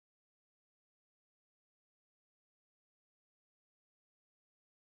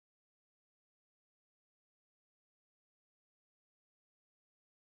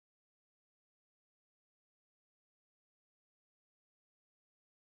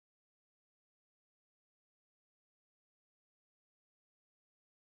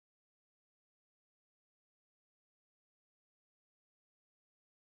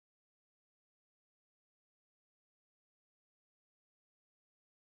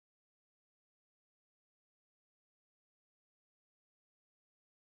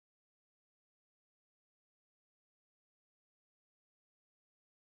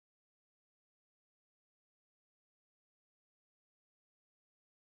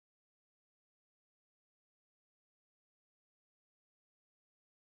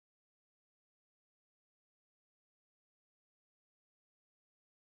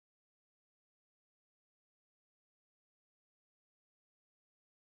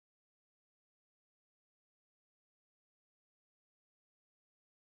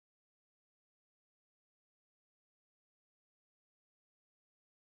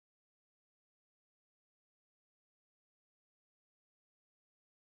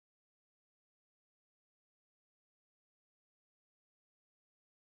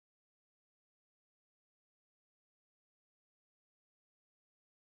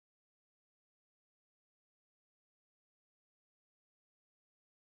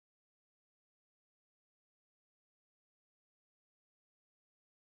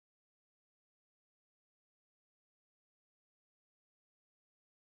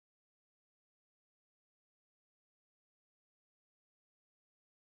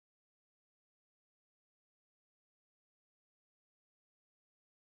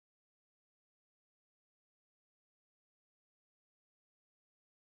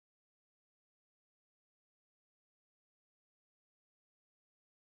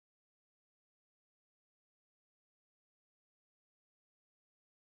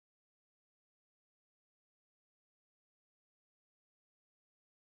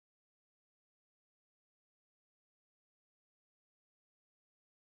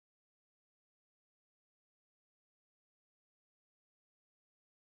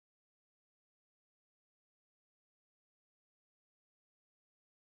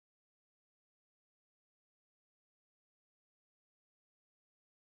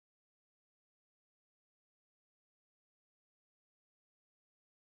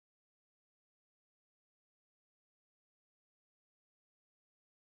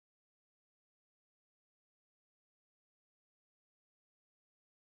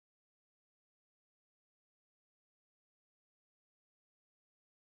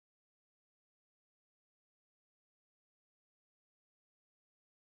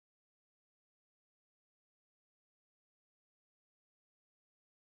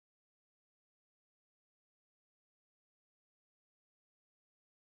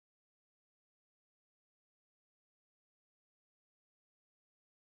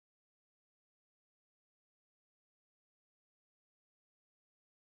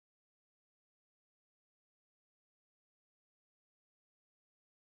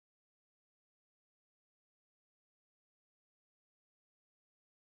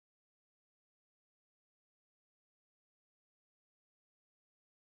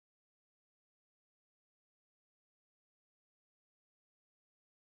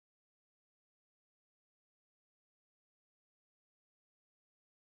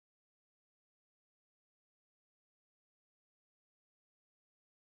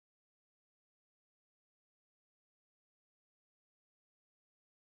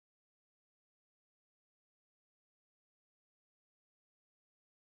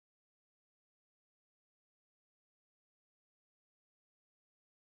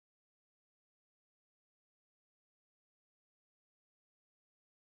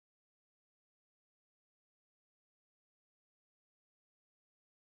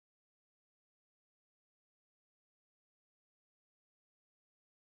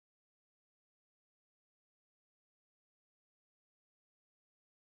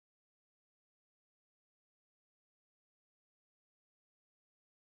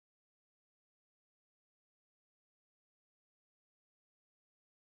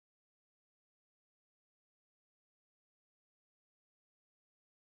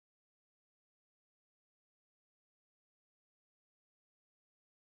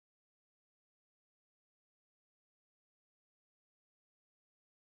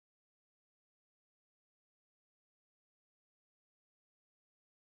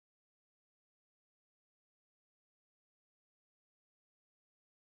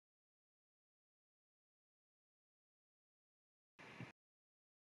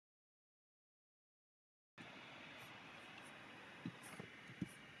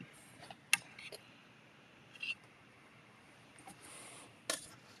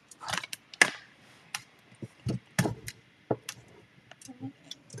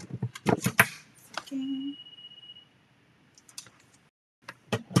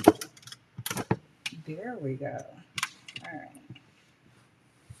There we go. All right.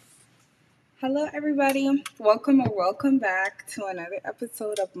 Hello, everybody. Welcome or welcome back to another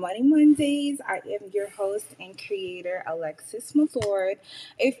episode of Money Mondays. I am your host and creator, Alexis Milord.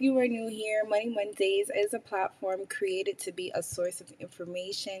 If you are new here, Money Mondays is a platform created to be a source of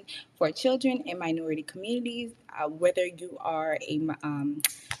information for children and minority communities. Whether you are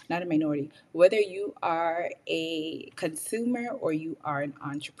not a minority, whether you are a consumer or you are an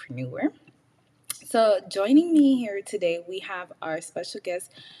entrepreneur. So, joining me here today, we have our special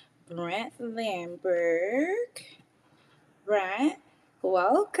guest, Brent Lamberg. Brent,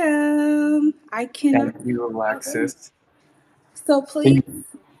 welcome. I cannot. Thank you, Alexis. So, please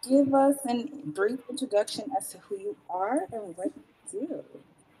give us a brief introduction as to who you are and what you do.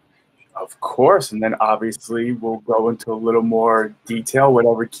 Of course, and then obviously we'll go into a little more detail,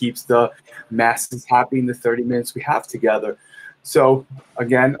 whatever keeps the masses happy in the 30 minutes we have together. So,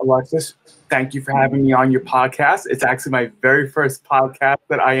 again, Alexis, thank you for having me on your podcast. It's actually my very first podcast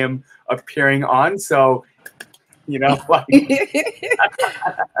that I am appearing on. So, like,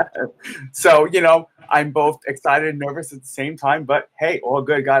 I'm both excited and nervous at the same time, but hey, all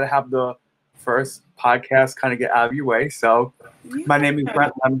good. Got to have the first podcast kind of get out of your way. So, my name is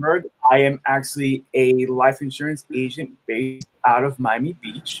Brent Lemberg. I am actually a life insurance agent based out of Miami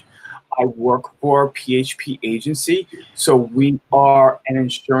Beach. I work for PHP Agency. So we are an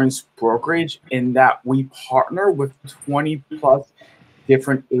insurance brokerage in that we partner with 20 plus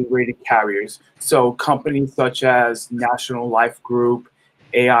different A-rated carriers. So companies such as National Life Group,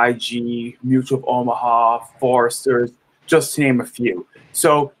 AIG, Mutual of Omaha, Foresters, just to name a few.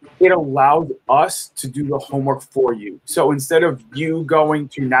 So it allows us to do the homework for you. So instead of you going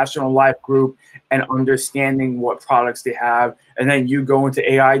to National Life Group and understanding what products they have, and then you go into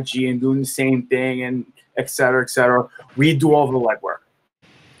AIG and doing the same thing and et cetera, we do all the legwork.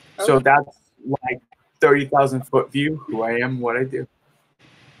 Okay. So that's like 30,000 foot view, who I am, what I do.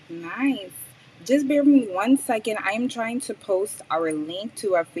 Nice. Just bear with me 1 second. I am trying to post our link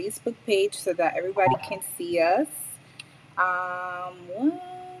to our Facebook page so that everybody can see us. 1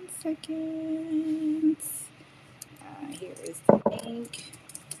 second. Here is the link.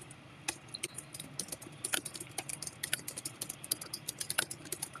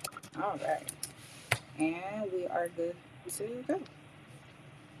 All right. And we are good to go.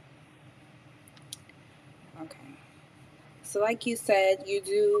 Okay. So, like you said, you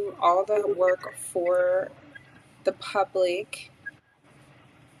do all the work for the public.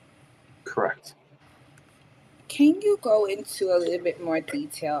 Correct. Can you go into a little bit more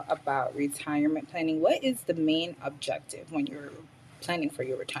detail about retirement planning? What is the main objective when you're planning for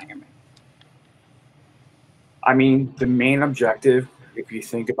your retirement? I mean, the main objective, if you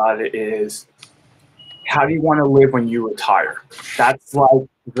think about it, is how do you want to live when you retire? That's like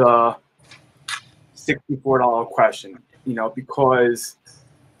the $64 question, because,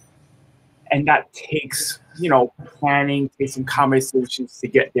 and that takes, planning, takes some conversations to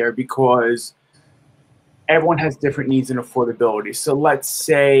get there because everyone has different needs and affordability. So let's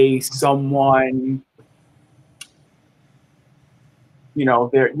say someone, you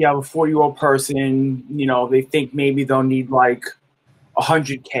have a 4-year-old person, they think maybe they'll need like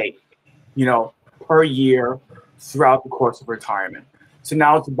 $100K, per year throughout the course of retirement. So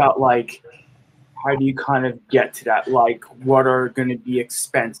now it's about like, how do you kind of get to that? Like, what are going to be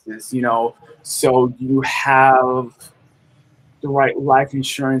expenses, So do you have the right life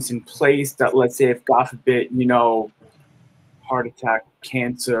insurance in place that, let's say, if God forbid, heart attack,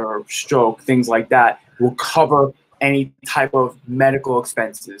 cancer, stroke, things like that, will cover any type of medical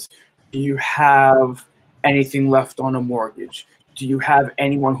expenses? Do you have anything left on a mortgage? Do you have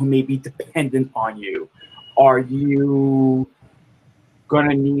anyone who may be dependent on you? Are you going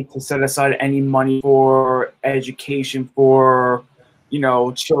to need to set aside any money for education for,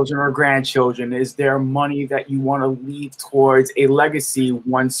 children or grandchildren? Is there money that you want to leave towards a legacy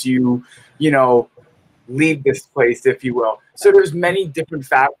once you, leave this place, if you will? So there's many different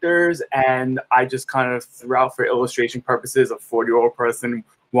factors, and I just kind of threw out for illustration purposes a 40-year-old person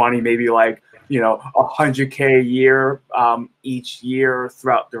wanting maybe like, $100K a year each year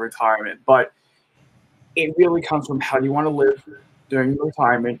throughout the retirement. But it really comes from how do you want to live during your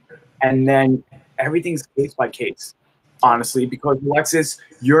retirement, and then everything's case by case, honestly, because Alexis,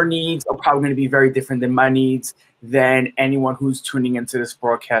 your needs are probably going to be very different than my needs, than anyone who's tuning into this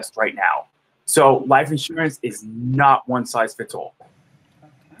broadcast right now. So life insurance is not one size fits all.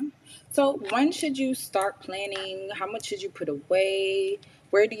 Okay. So when should you start planning? How much should you put away?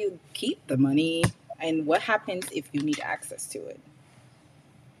 Where do you keep the money? And what happens if you need access to it?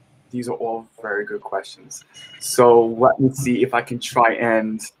 These are all very good questions. So let me see if I can try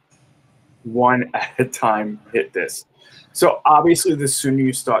and one at a time hit this. So obviously, the sooner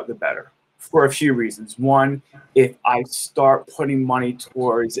you start, the better, for a few reasons. One, if I start putting money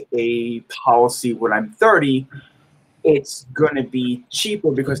towards a policy when I'm 30, it's going to be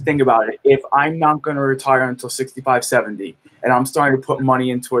cheaper because think about it. If I'm not going to retire until 65, 70, and I'm starting to put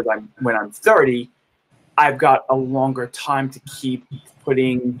money into it when I'm 30, I've got a longer time to keep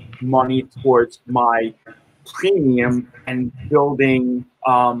putting money towards my premium and building,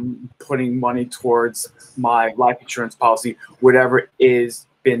 putting money towards my life insurance policy, whatever is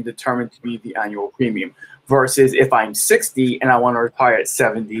been determined to be the annual premium. Versus if I'm 60 and I want to retire at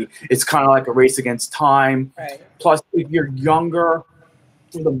 70, it's kind of like a race against time. Right. Plus, if you're younger,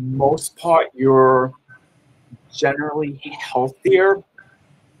 for the most part, you're generally healthier.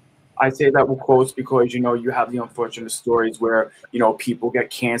 I say that with quotes because you have the unfortunate stories where people get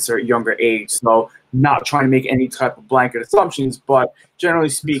cancer at younger age. So not trying to make any type of blanket assumptions, but generally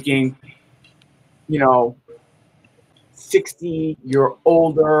speaking, you know, 60, you're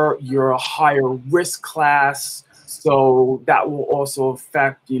older, you're a higher risk class, so that will also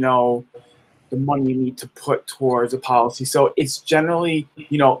affect the money you need to put towards a policy. So it's generally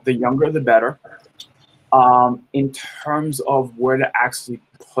the younger the better. In terms of where to actually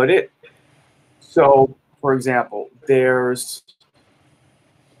put it. So, for example, there's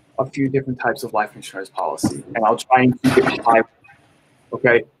a few different types of life insurance policy, and I'll try and keep it high.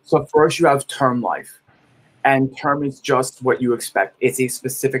 Okay, so first you have term life, and term is just what you expect. It's a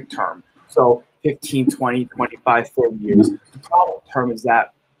specific term. So 15, 20, 25, 30 years. The problem with term is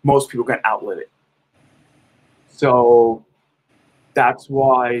that most people can outlive it. So that's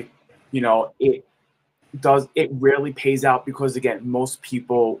why, it rarely pays out because again, most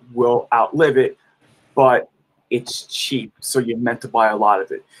people will outlive it, but it's cheap, so you're meant to buy a lot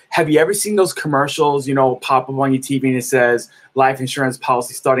of it. Have you ever seen those commercials, pop up on your TV and it says life insurance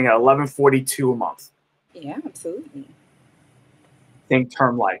policy starting at $11.42 a month? Yeah, absolutely. Think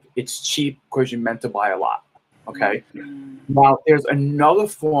term life. It's cheap because you're meant to buy a lot. Okay. Mm-hmm. Now there's another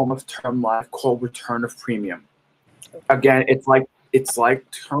form of term life called return of premium. Okay. Again, it's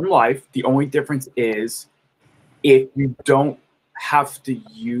like term life. The only difference is if you don't have to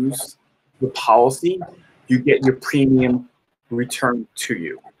use the policy, you get your premium returned to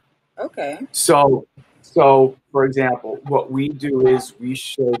you. Okay. So for example, what we do is we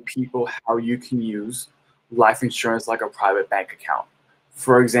show people how you can use life insurance like a private bank account.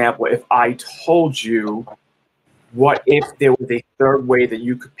 For example, if I told you, what if there was a third way that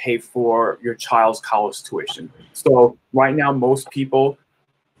you could pay for your child's college tuition? So right now, most people,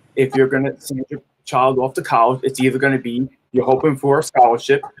 if you're going to send your child off to college, it's either going to be you're hoping for a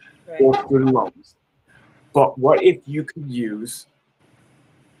scholarship or Right. student loans. But what if you could use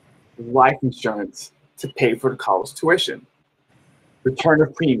life insurance to pay for the college tuition? Return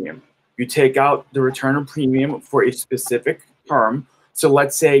of premium. You take out the return of premium for a specific term. So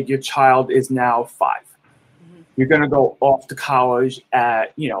let's say your child is now 5. Mm-hmm. You're going to go off to college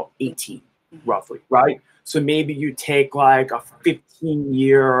at 18, Mm-hmm. roughly, right? So maybe you take like a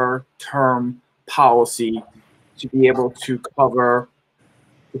 15-year term policy to be able to cover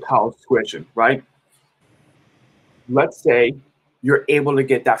the college tuition, right? Let's say you're able to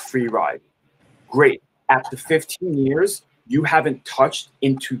get that free ride. Great. After 15 years, you haven't touched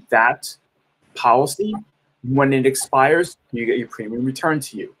into that policy. When it expires, you get your premium returned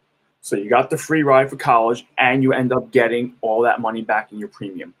to you. So you got the free ride for college and you end up getting all that money back in your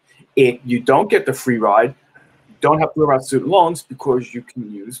premium. If you don't get the free ride, you don't have to worry about student loans because you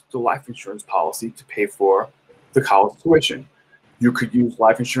can use the life insurance policy to pay for the college tuition. You could use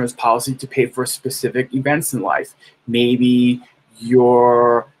life insurance policy to pay for specific events in life. Maybe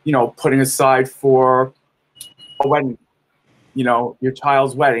you're, putting aside for a wedding, your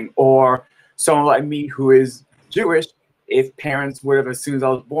child's wedding, or someone like me who is Jewish, if parents would have, as soon as I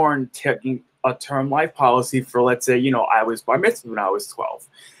was born, taking a term life policy for, let's say, I was bar mitzvah when I was 12.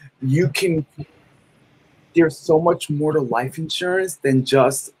 There's so much more to life insurance than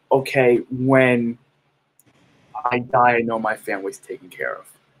just, okay, when I die, I know my family's taken care of.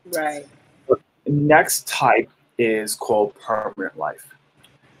 Right. The next type is called permanent life.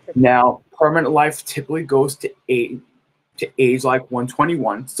 Now, permanent life typically goes to age like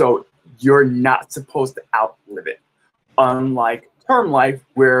 121, so you're not supposed to outlive it. Unlike term life,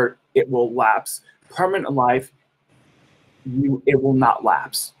 where it will lapse, permanent life, it will not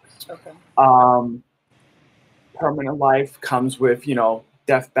lapse. Okay. Permanent life comes with,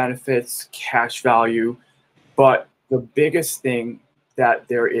 death benefits, cash value, but the biggest thing that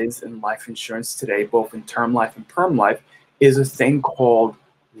there is in life insurance today, both in term life and perm life, is a thing called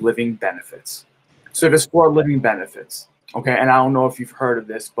living benefits. So there's 4 living benefits. Okay, and I don't know if you've heard of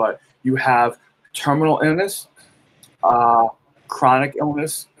this, but you have terminal illness, uh, chronic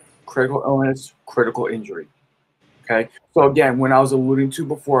illness, critical illness, critical injury. Okay, so again, when I was alluding to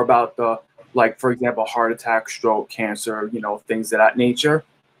before about the, like, for example, heart attack, stroke, cancer, things of that nature,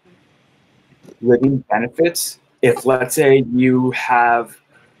 living benefits. If let's say you have,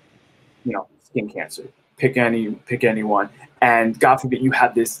 skin cancer, pick anyone, and God forbid you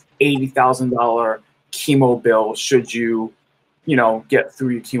have this $80,000 chemo bill should you, get through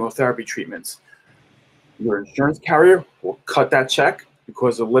your chemotherapy treatments. Your insurance carrier will cut that check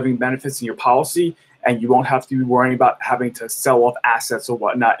because of living benefits in your policy, and you won't have to be worrying about having to sell off assets or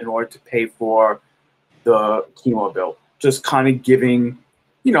whatnot in order to pay for the chemo bill. Just kind of giving,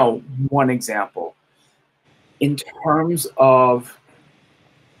 one example. In terms of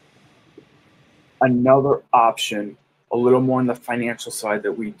another option, a little more on the financial side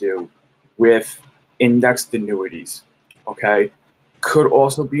that we do with indexed annuities, okay, could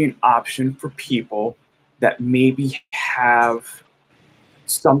also be an option for people that maybe have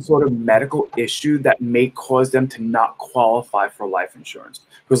some sort of medical issue that may cause them to not qualify for life insurance.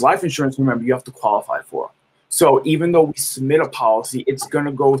 Because life insurance, remember, you have to qualify for. So even though we submit a policy, it's going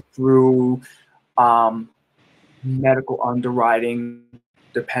to go through medical underwriting,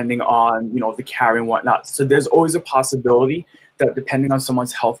 depending on the carrier and whatnot. So there's always a possibility that depending on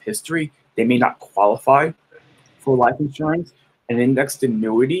someone's health history, they may not qualify for life insurance. An indexed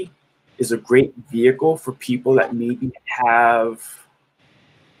annuity is a great vehicle for people that maybe have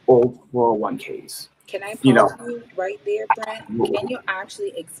old 401ks. Can I pause you right there, Brent? Can you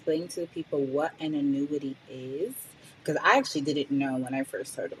actually explain to people what an annuity is? Because I actually didn't know when I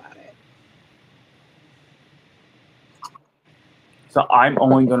first heard about it. So I'm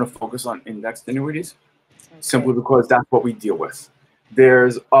only going to focus on indexed annuities, simply because that's what we deal with.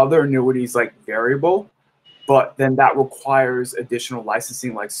 There's other annuities like variable, but then that requires additional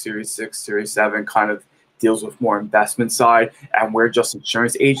licensing, like Series 6, Series 7 kind of deals with more investment side, and we're just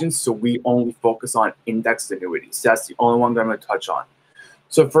insurance agents, so we only focus on indexed annuities. That's the only one that I'm going to touch on.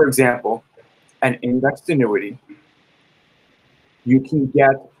 So for example, an indexed annuity, you can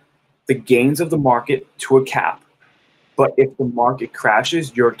get the gains of the market to a cap, but if the market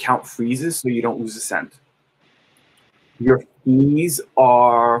crashes, your account freezes, so you don't lose a cent. Your fees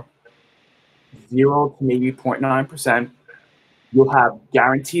are 0 to maybe 0.9%. You'll have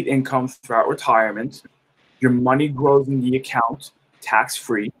guaranteed income throughout retirement. Your money grows in the account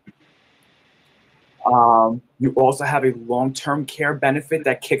tax-free. You also have a long-term care benefit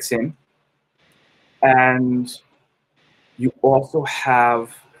that kicks in. And you also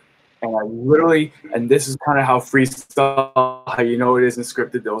have, and this is kind of how freestyle, how it isn't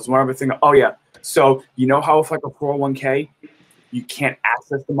scripted. There was one other thing. Oh, yeah. So how if like a 401k, you can't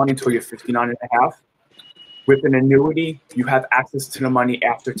access the money until you're 59 and a half? With an annuity, you have access to the money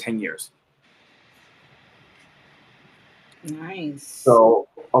after 10 years. Nice. So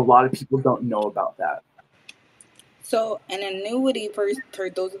a lot of people don't know about that. So an annuity, for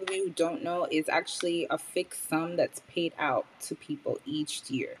those of you who don't know, is actually a fixed sum that's paid out to people each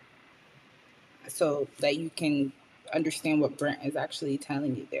year. So that you can understand what Brent is actually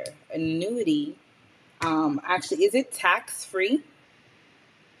telling you there. An annuity, actually, is it tax free?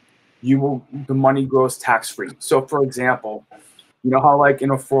 The money grows tax free. So for example, how like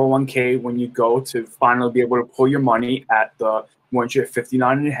in a 401k, when you go to finally be able to pull your money once you're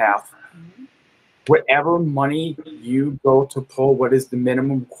 59 and a half, whatever money you go to pull, what is the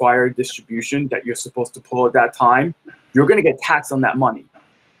minimum required distribution that you're supposed to pull at that time, you're going to get taxed on that money.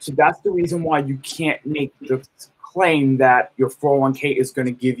 So that's the reason why you can't make the claim that your 401k is going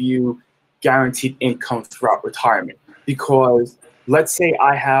to give you guaranteed income throughout retirement. Because let's say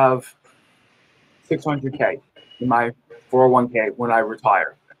I have 600k in my 401k when I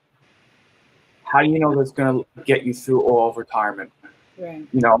retire. How do you know that's going to get you through all of retirement? Right.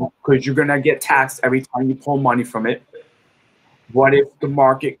 Because you're going to get taxed every time you pull money from it. What if the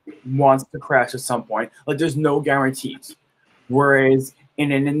market wants to crash at some point? Like, there's no guarantees. Whereas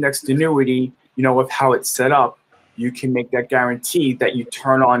in an indexed annuity, with how it's set up, you can make that guarantee that you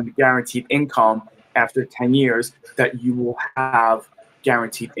turn on guaranteed income after 10 years, that you will have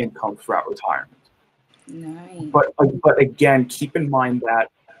guaranteed income throughout retirement. Nice. But again, keep in mind that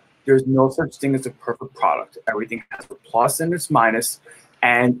there's no such thing as a perfect product. Everything has a plus and its minus.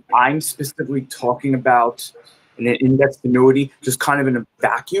 And I'm specifically talking about an indexed annuity, just kind of in a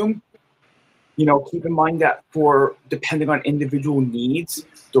vacuum. Keep in mind that depending on individual needs,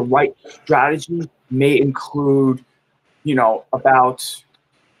 the right strategy may include, about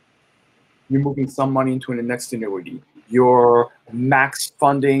you're moving some money into an indexed annuity. You're max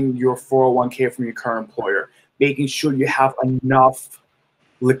funding your 401k from your current employer. making sure you have enough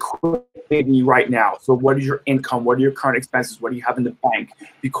liquidity right now. So what is your income? What are your current expenses? What do you have in the bank?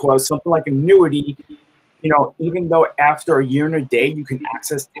 Because something like annuity, even though after a year and a day you can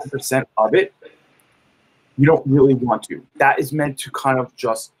access 10% of it, you don't really want to. That is meant to kind of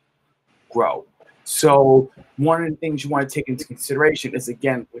just grow. So one of the things you want to take into consideration is,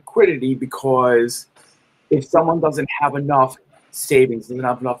 again, liquidity, because if someone doesn't have enough savings, doesn't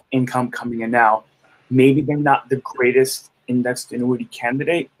have enough income coming in now, maybe they're not the greatest indexed annuity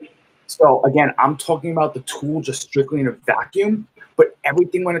candidate. So again, I'm talking about the tool just strictly in a vacuum, but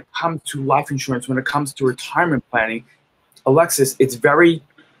everything when it comes to life insurance, when it comes to retirement planning, Alexis, it's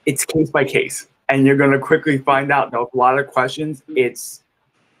case by case. And you're going to quickly find out, though, a lot of questions,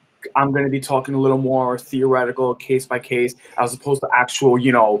 I'm going to be talking a little more theoretical, case by case, as opposed to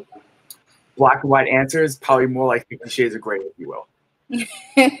actual, black and white answers, probably more like 50 Shades of Gray, if you will.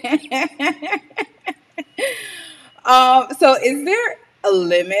 So is there a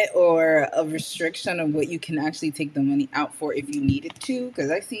limit or a restriction of what you can actually take the money out for if you needed to? Because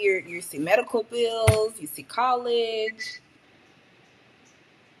I see you see medical bills, you see college.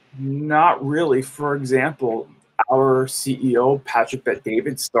 Not really. For example, our CEO, Patrick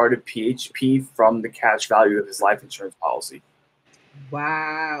Bet-David, started PHP from the cash value of his life insurance policy.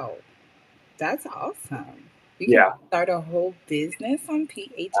 Wow. That's awesome. You can Yeah. start a whole business on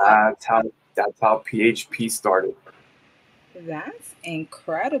PHP. That's how PHP started. That's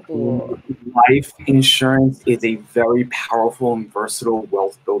incredible. Life insurance is a very powerful and versatile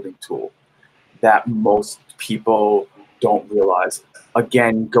wealth building tool that most people don't realize.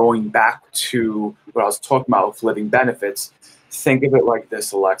 Again, going back to what I was talking about with living benefits, think of it like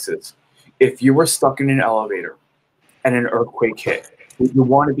this, Alexis. If you were stuck in an elevator and an earthquake hit, would you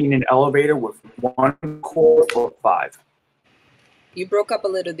want to be in an elevator with 1 cord or 5? You broke up a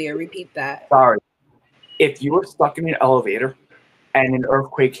little there. Repeat that. Sorry. If you were stuck in an elevator and an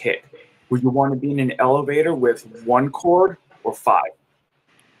earthquake hit, would you want to be in an elevator with 1 cord or 5?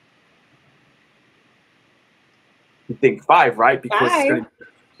 You think 5, right? Because 5. it's going to be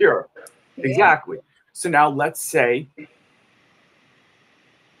secure. Yeah. Exactly. So now let's say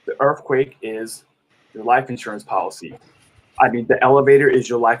the earthquake is your life insurance policy. I mean, the elevator is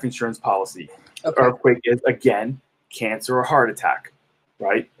your life insurance policy. Okay. The earthquake is, again, cancer or heart attack,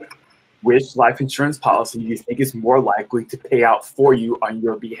 right? Which life insurance policy do you think is more likely to pay out for you on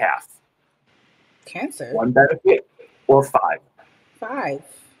your behalf? Cancer. 1 benefit or 5? 5.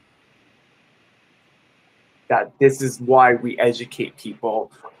 That this is why we educate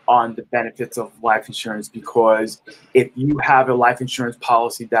people on the benefits of life insurance, because if you have a life insurance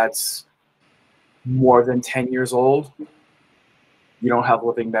policy that's more than 10 years old, you don't have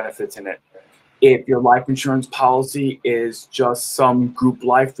living benefits in it. If your life insurance policy is just some group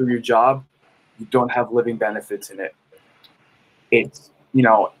life through your job, you don't have living benefits in it. It's,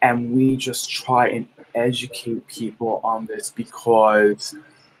 and we just try and educate people on this, because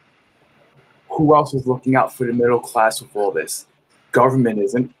who else is looking out for the middle class with all this? Government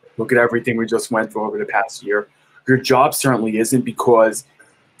isn't. Look at everything we just went through over the past year. Your job certainly isn't, because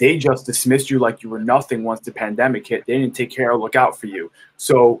they just dismissed you like you were nothing once the pandemic hit. They didn't take care or look out for you.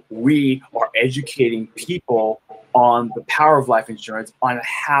 So we are educating people on the power of life insurance, on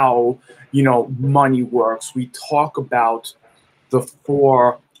how, money works. We talk about the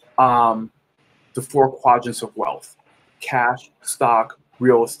four quadrants of wealth: cash, stock,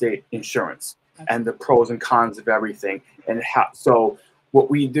 real estate, insurance, and the pros and cons of everything. And so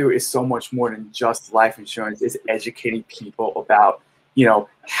what we do is so much more than just life insurance. Is educating people about,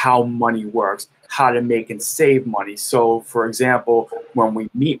 how money works, how to make and save money. So, for example, when we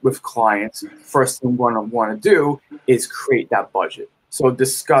meet with clients, first thing we want to do is create that budget. So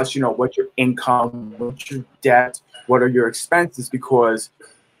discuss, what's your income, what's your debt, what are your expenses, because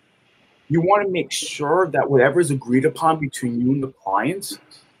you want to make sure that whatever is agreed upon between you and the clients,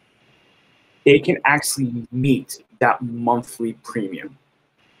 they can actually meet that monthly premium.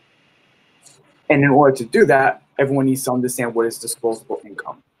 And in order to do that, everyone needs to understand what is disposable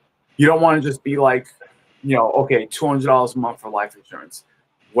income. You don't want to just be like, okay, $200 a month for life insurance.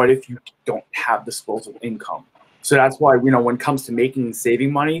 What if you don't have disposable income? So that's why, when it comes to making and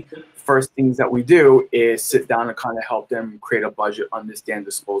saving money, first things that we do is sit down and kind of help them create a budget, understand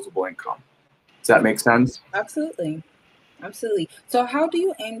disposable income. Does that make sense? Absolutely. Absolutely. So how do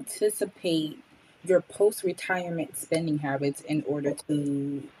you anticipate your post-retirement spending habits in order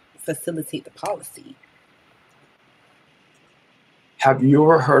to facilitate the policy? Have you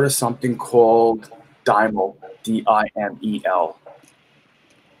ever heard of something called DIMEL, DIMEL?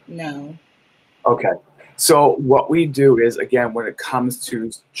 No. Okay. So what we do is, again, when it comes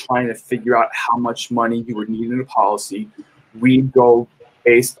to trying to figure out how much money you would need in a policy, we go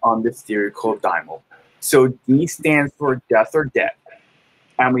based on this theory called DIMO. So D stands for death or debt.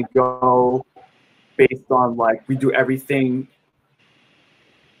 And we go based on, like, we do everything.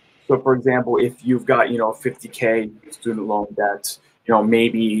 So for example, if you've got, 50K student loan debt,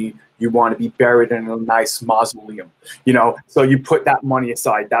 maybe you want to be buried in a nice mausoleum, so you put that money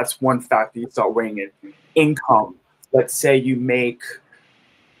aside. That's one factor you start weighing in. Income. Let's say you make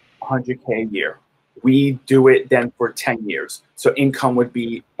 100K a year. We do it then for 10 years. So income would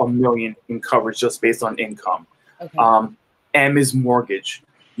be $1 million in coverage just based on income. Okay. M is mortgage.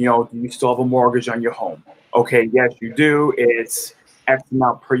 Do you still have a mortgage on your home? Okay, yes, you do. It's X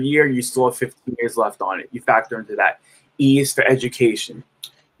amount per year. You still have 15 years left on it. You factor into that. E is for education.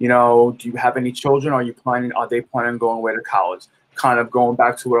 Do you have any children? Are they planning on going away to college? Kind of going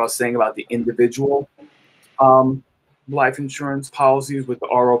back to what I was saying about the individual life insurance policies with the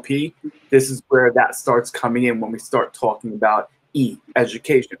ROP. This is where that starts coming in when we start talking about E,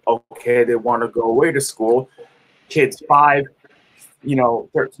 education. Okay, they want to go away to school. Kids 5,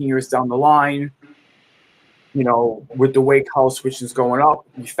 13 years down the line, with the way college tuition is going up,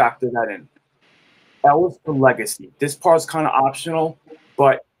 you factor that in. L is for legacy. This part is kind of optional,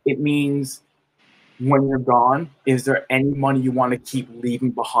 but it means when you're gone, is there any money you want to keep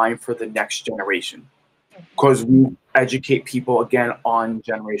leaving behind for the next generation? Because we educate people, again, on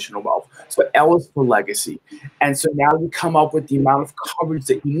generational wealth. So L is for legacy. And so now you come up with the amount of coverage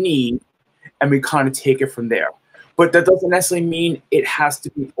that you need, and we kind of take it from there. But that doesn't necessarily mean it has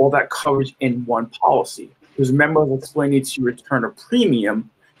to be all that coverage in one policy. Because remember, I was explaining to you, return a premium,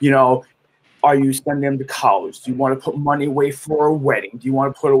 are you sending them to college? Do you want to put money away for a wedding? Do you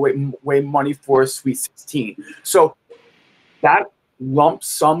want to put away money for a sweet 16? So that lump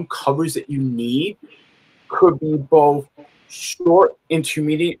sum coverage that you need could be both short,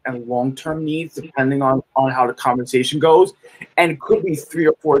 intermediate, and long-term needs, depending on how the conversation goes. And it could be 3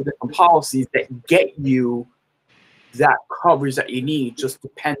 or 4 different policies that get you that coverage that you need, just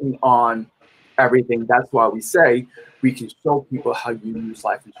depending on everything. That's why we say we can show people how you use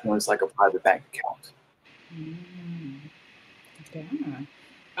life insurance like a private bank account.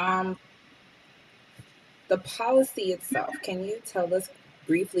 Yeah. The policy itself, can you tell us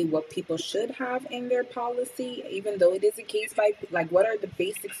briefly what people should have in their policy, even though it is a case by, like, what are the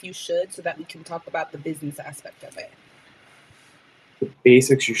basics you should, so that we can talk about the business aspect of it? The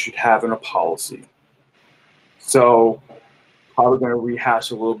basics you should have in a policy. So probably going to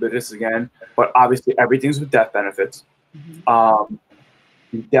rehash a little bit of this again, but obviously everything's with death benefits.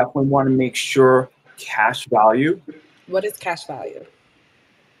 You definitely want to make sure cash value. What is cash value?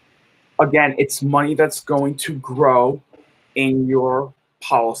 Again, it's money that's going to grow in your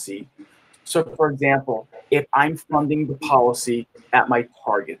policy. So for example, if I'm funding the policy at my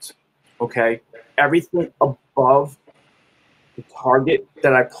target, okay, everything above the target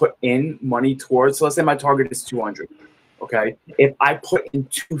that I put in money towards, so let's say my target is 200. Okay, if I put in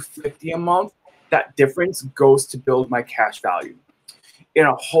 250 a month, that difference goes to build my cash value. In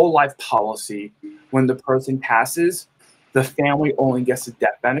a whole life policy, when the person passes, the family only gets the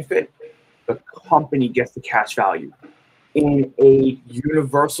death benefit, the company gets the cash value. In a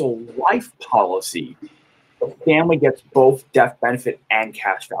universal life policy, the family gets both death benefit and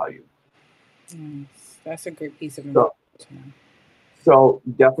cash value. That's a great piece of information. So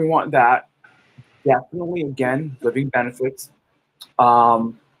you definitely want that. Definitely, again, living benefits.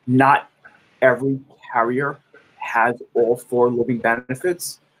 Not every carrier has all 4 living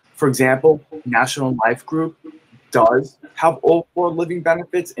benefits. For example, National Life Group does have all 4 living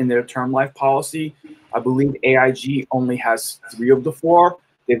benefits in their term life policy. I believe AIG only has 3 of the 4.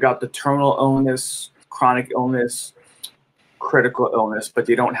 They've got the terminal illness, chronic illness, critical illness, but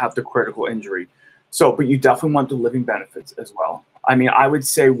they don't have the critical injury. So, but you definitely want the living benefits as well. I mean, I would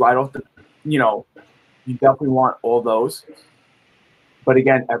say right off the, you definitely want all those. But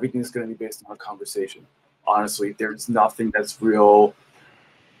again, everything's going to be based on a conversation. Honestly, there's nothing that's real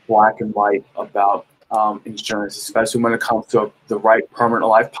black and white about insurance, especially when it comes to the right permanent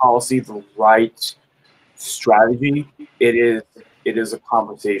life policy, the right strategy. It is a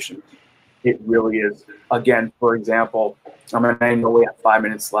conversation. It really is. Again, for example, I know we have 5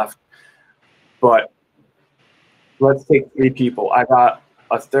 minutes left, but let's take 3 people. I got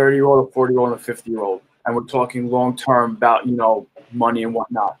a 30-year-old, a 40-year-old, and a 50-year-old, and we're talking long-term about, money and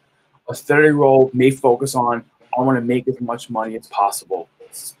whatnot. A 30-year-old may focus on, I want to make as much money as possible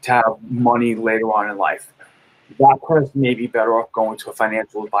to have money later on in life. That person may be better off going to a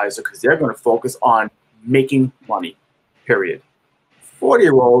financial advisor because they're going to focus on making money, period.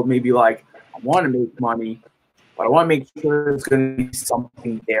 40-year-old may be like, I want to make money, but I want to make sure there's going to be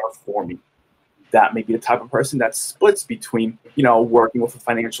something there for me. That may be the type of person that splits between, working with a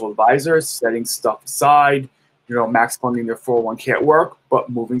financial advisor, setting stuff aside, max funding their 401k at work, but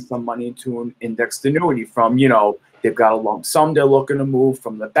moving some money into an indexed annuity from, they've got a lump sum they're looking to move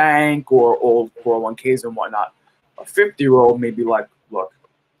from the bank or old 401ks and whatnot. A 50-year-old may be like, look,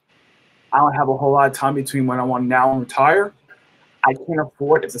 I don't have a whole lot of time between when I want to now and retire. I can't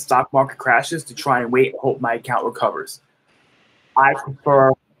afford, if the stock market crashes, to try and wait and hope my account recovers. I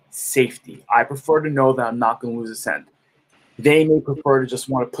prefer safety. I prefer to know that I'm not going to lose a cent. They may prefer to just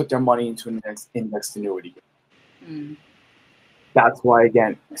want to put their money into an indexed annuity. That's why,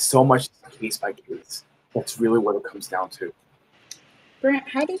 again, so much is case by case. That's really what it comes down to. Brent,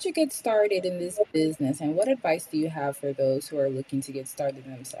 how did you get started in this business, and what advice do you have for those who are looking to get started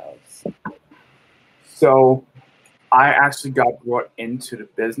themselves? So I actually got brought into the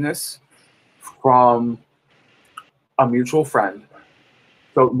business from a mutual friend.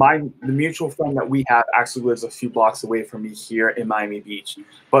 So the mutual friend that we have actually lives a few blocks away from me here in Miami Beach.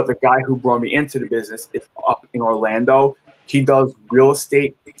 But the guy who brought me into the business is up in Orlando. He does real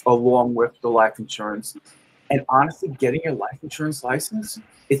estate along with the life insurance. And honestly, getting your life insurance license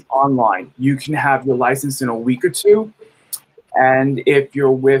is online. You can have your license in a week or two. And if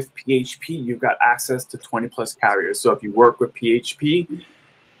you're with PHP, you've got access to 20 plus carriers. So if you work with PHP,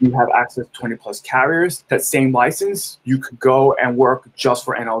 you have access to 20 plus carriers. That same license, you could go and work just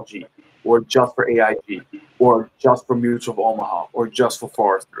for NLG or just for AIG or just for Mutual of Omaha or just for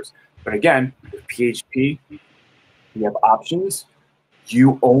Foresters. But again, with PHP, you have options.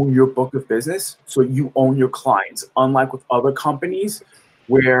 You own your book of business, so you own your clients. Unlike with other companies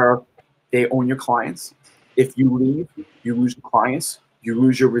where they own your clients, if you leave, you lose your clients, you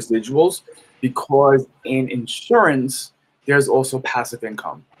lose your residuals, because in insurance, there's also passive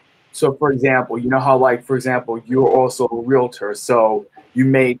income. So for example, you know how, like, for example, you're also a realtor. So you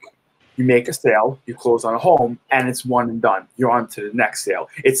make a sale, you close on a home, and it's one and done. You're on to the next sale.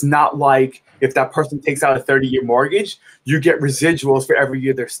 It's not like if that person takes out a 30-year mortgage, you get residuals for every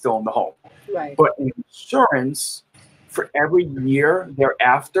year they're still in the home. Right. But in insurance, for every year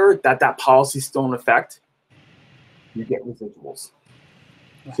thereafter that policy's still in effect, you get residuals.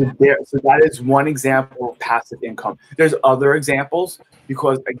 So that is one example of passive income. There's other examples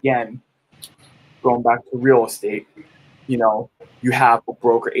because, again, going back to real estate, you have a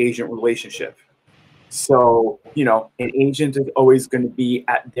broker-agent relationship. So, an agent is always going to be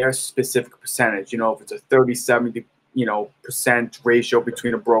at their specific percentage, if it's a 30-70, percent ratio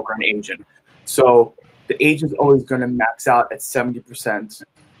between a broker and agent. So the agent's always going to max out at 70%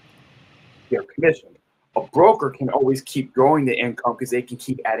 their commission. A broker can always keep growing the income because they can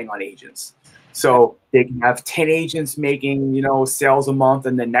keep adding on agents. So they can have 10 agents making, sales a month,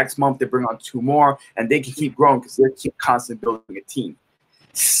 and then next month they bring on 2 more, and they can keep growing because they keep constantly building a team.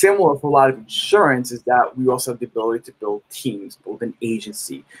 Similar for a lot of insurance is that we also have the ability to build teams, build an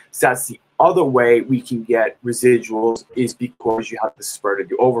agency. So that's the other way we can get residuals, is because you have the spread of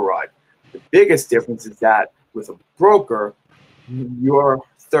the override. The biggest difference is that with a broker, your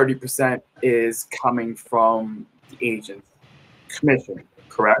 30% is coming from the agent's commission,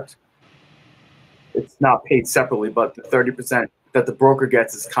 correct? It's not paid separately, but the 30% that the broker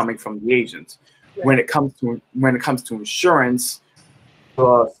gets is coming from the agent. Right. When it comes to insurance,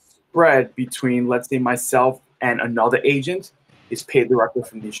 the spread between, let's say, myself and another agent is paid directly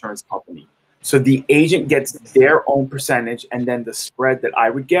from the insurance company. So the agent gets their own percentage, and then the spread that I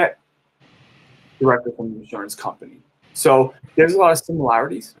would get directly from the insurance company. So there's a lot of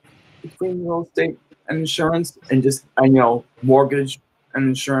similarities between real estate and insurance, and just, mortgage and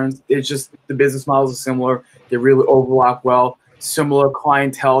insurance. It's just the business models are similar. They really overlap well. Similar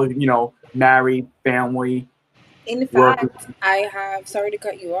clientele, married, family. In fact, sorry to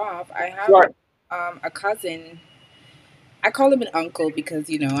cut you off. I have a cousin. I call him an uncle because,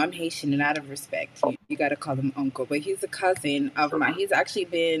 I'm Haitian, and out of respect, you got to call him uncle. But he's a cousin of mine. He's actually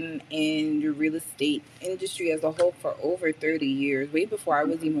been in the real estate industry as a whole for over 30 years, way before I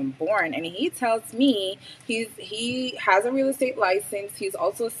was even born. And he tells me he has a real estate license. He's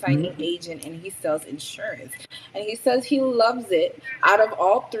also a signing agent, and he sells insurance. And he says he loves it. Out of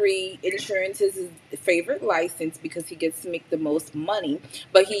all 3, insurance is his favorite license because he gets to make the most money.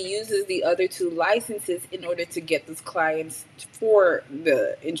 But he uses the other 2 licenses in order to get those clients for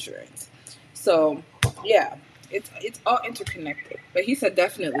the insurance. So yeah, it's all interconnected. But he said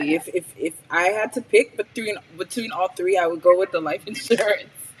definitely if I had to pick between all 3, I would go with the life insurance.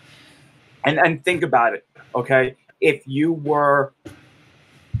 And think about it, okay? If you were,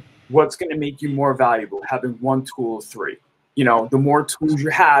 what's going to make you more valuable, having 1 tool or 3? The more tools you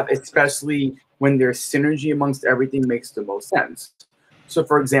have, especially when there's synergy amongst everything, makes the most sense. So,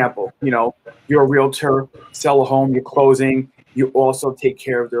 for example, you're a realtor, sell a home, you're closing, you also take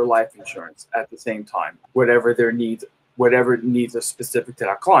care of their life insurance at the same time, whatever needs are specific to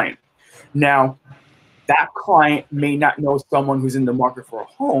that client. Now, that client may not know someone who's in the market for a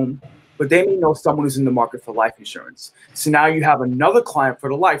home, but they may know someone who's in the market for life insurance. So now you have another client for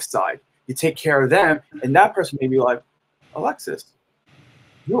the life side. You take care of them, and that person may be like, Alexis,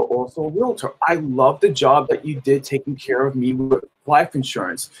 you're also a realtor. I love the job that you did taking care of me with life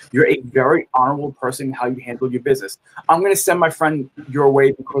insurance. You're a very honorable person in how you handle your business. I'm going to send my friend your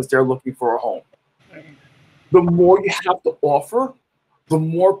way because they're looking for a home. The more you have to offer, the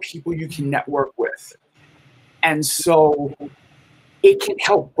more people you can network with. And so it can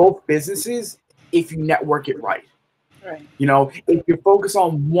help both businesses if you network it right. Right. If you focus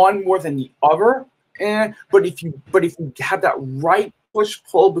on one more than the other, but if you have that right push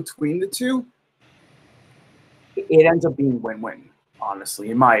pull between the two, it ends up being win-win, honestly,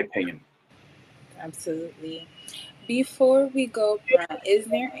 in my opinion. Absolutely. Before we go, Brent, is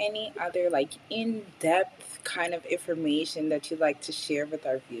there any other like in-depth kind of information that you'd like to share with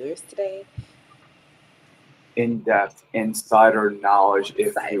our viewers today? In-depth insider knowledge,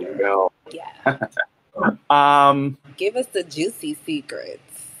 if you Cider. will. Yeah. um Give us the juicy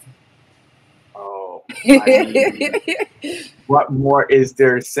secrets. oh, I mean, what more is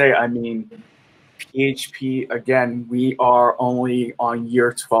there to say? I mean, PHP, again, we are only on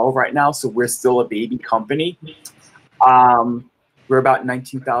year 12 right now, so we're still a baby company. We're about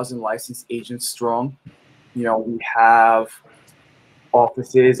 19,000 licensed agents strong. We have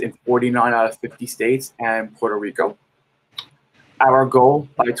offices in 49 out of 50 states and Puerto Rico. Our goal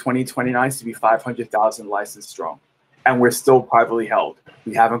by 2029 is to be 500,000 licensed strong, and we're still privately held.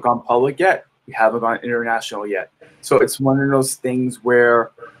 We haven't gone public yet. We haven't gone international yet. So it's one of those things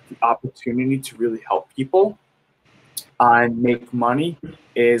where the opportunity to really help people and make money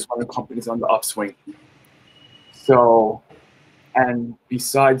is when the company's on the upswing. So, and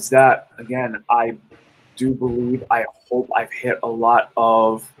besides that, again, I do believe, I hope I've hit a lot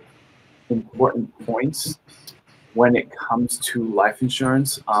of important points when it comes to life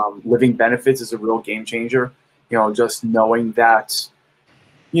insurance. Living benefits is a real game changer. Just knowing that,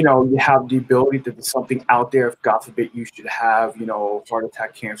 you have the ability that there's something out there, if God forbid you should have, heart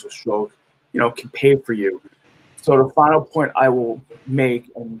attack, cancer, stroke, can pay for you. So the final point I will make,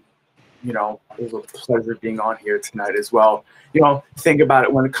 and it was a pleasure being on here tonight as well. Think about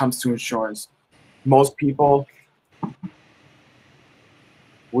it when it comes to insurance. Most people,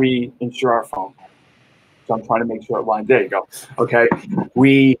 we insure our phone. So I'm trying to make sure it lines. There you go. Okay.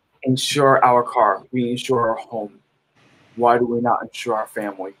 We insure our car. We insure our home. Why do we not insure our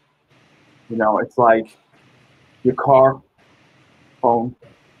family? It's like your car, phone,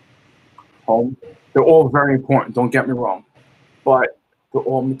 home. They're all very important. Don't get me wrong. But they're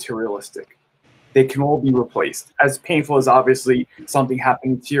all materialistic. They can all be replaced. As painful as obviously something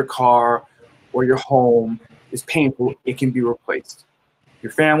happening to your car or your home is painful, it can be replaced.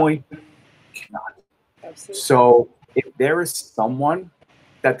 Your family cannot. Absolutely. So if there is someone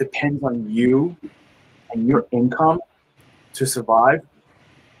that depends on you and your income to survive,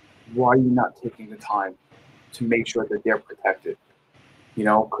 why are you not taking the time to make sure that they're protected?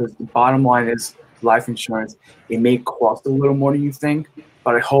 Because the bottom line is life insurance, it may cost a little more than you think,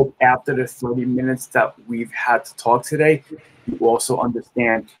 but I hope after the 30 minutes that we've had to talk today, you also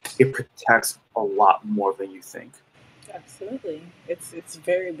understand it protects a lot more than you think. Absolutely. It's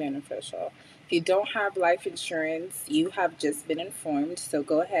very beneficial. If you don't have life insurance, you have just been informed. So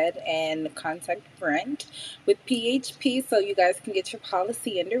go ahead and contact Brent with PHP so you guys can get your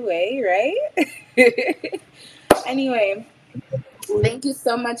policy underway, right? Anyway, thank you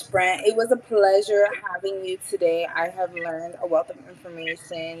so much, Brent. It was a pleasure having you today. I have learned a wealth of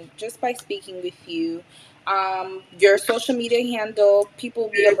information just by speaking with you. Your social media handle, people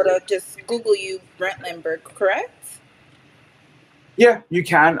will be able to just Google you, Brent Lindbergh, correct? Yeah, you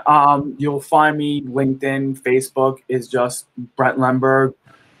can. You'll find me LinkedIn, Facebook is just Brent Lemberg.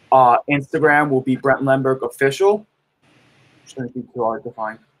 Instagram will be Brent Lemberg official. Shouldn't be too hard to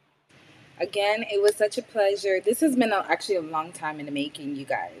find. Again, it was such a pleasure. This has been actually a long time in the making, you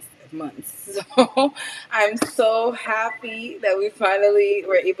guys, months. So I'm so happy that we finally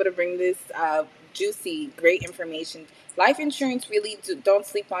were able to bring this juicy, great information. Life insurance really don't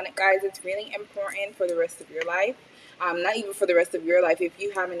sleep on it, guys. It's really important for the rest of your life. Not even for the rest of your life. If you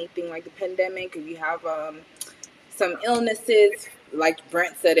have anything like the pandemic, if you have some illnesses, like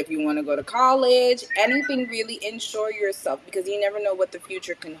Brent said, if you want to go to college, anything really, insure yourself because you never know what the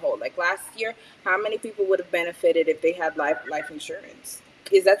future can hold. Like last year, how many people would have benefited if they had life insurance?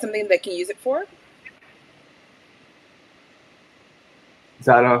 Is that something they can use it for? Is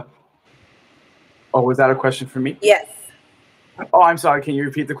that a Oh, was that a question for me? Yes. Oh, I'm sorry. Can you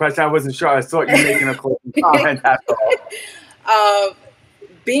repeat the question? I wasn't sure. I thought you were making a closing comment. That's all. um,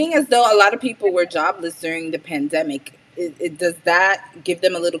 Being as though a lot of people were jobless during the pandemic, does that give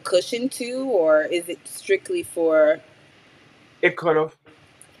them a little cushion too, or is it strictly for? It could have.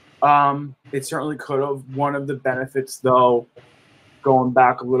 It certainly could have. One of the benefits, though, going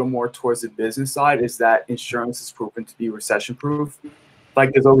back a little more towards the business side, is that insurance is proven to be recession proof.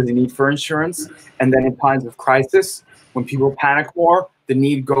 Like there's always a need for insurance. And then in times of crisis, when people panic more, the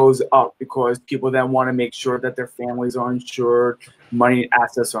need goes up because people then want to make sure that their families are insured, money and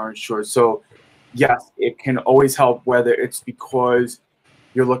assets are insured. So yes, it can always help whether it's because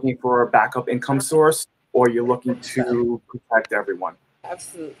you're looking for a backup income source or you're looking to protect everyone.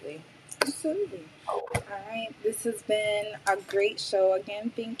 Absolutely. Absolutely. All right. This has been a great show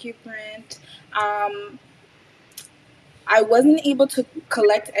again. Thank you, Brent. Um, I wasn't able to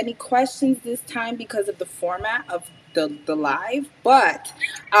collect any questions this time because of the format of the live. But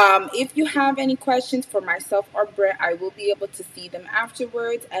if you have any questions for myself or Brent, I will be able to see them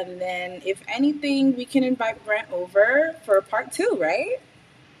afterwards. And then, if anything, we can invite Brent over for part two, right?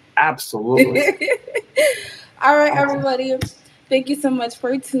 Absolutely. All right, everybody. Thank you so much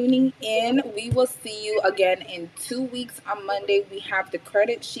for tuning in. We will see you again in 2 weeks on Monday. We have the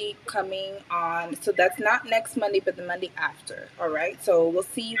credit sheet coming on. So that's not next Monday, but the Monday after. All right. So we'll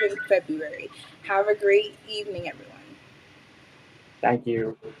see you in February. Have a great evening, everyone. Thank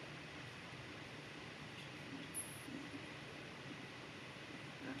you.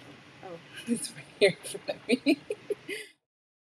 Oh, it's right here in front of me.